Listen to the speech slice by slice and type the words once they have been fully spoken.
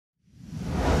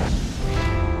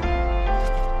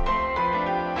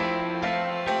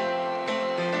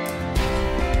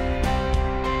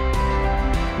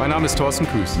My name is Thorsten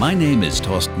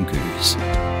Küß.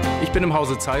 Ich bin im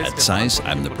Hause ZEISS. At ZEISS,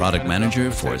 I'm the product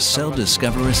manager for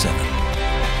Celldiscoverer 7.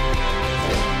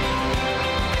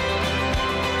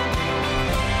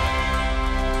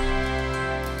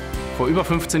 Vor über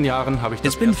 15 Jahren habe ich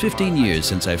It's been 15 years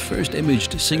since I first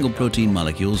imaged single protein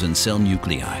molecules in cell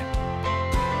nuclei.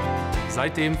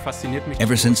 Seitdem fasziniert mich.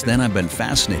 Ever since then, I've been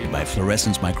fascinated by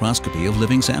fluorescence microscopy of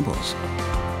living samples.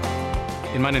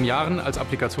 In meinen Jahren als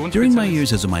During my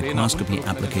years as a microscopy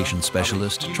application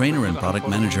specialist, trainer and product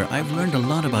manager, I've learned a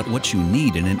lot about what you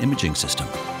need in an imaging system.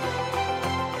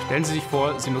 Stellen Sie sich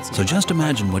vor, Sie nutzen. So just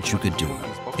imagine what you could do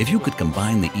if you could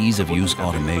combine the ease of use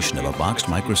automation of a boxed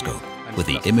microscope with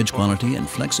the image quality and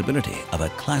flexibility of a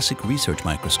classic research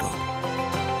microscope.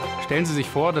 Stellen Sie sich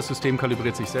vor, das System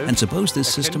kalibriert sich selbst. And suppose this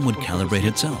system would calibrate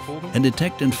itself and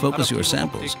detect and focus your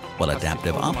samples while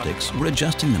adaptive optics were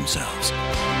adjusting themselves.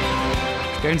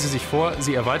 Stellen Sie sich vor,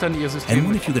 Sie erweitern Ihr System. And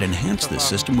what if you could enhance this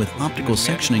system with optical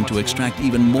sectioning to extract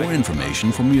even more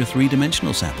information from your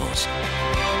three-dimensional samples?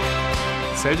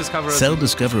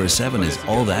 Celldiscoverer 7 is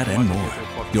all that and more.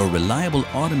 Your reliable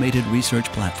automated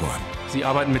research platform. Sie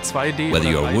arbeiten mit 2D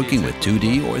Whether you're working with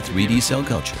 2D or 3D cell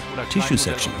culture, tissue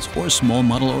sections, or small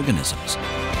model organisms.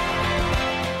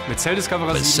 Mit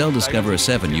Celldiscoverer With Celldiscoverer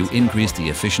 7, you increase the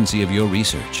efficiency of your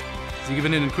research. Sie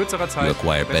gewinnen in kürzerer Zeit. You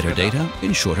acquire better data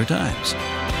in shorter times.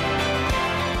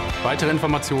 Weitere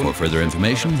Informationen. For further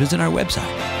information, visit our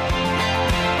website.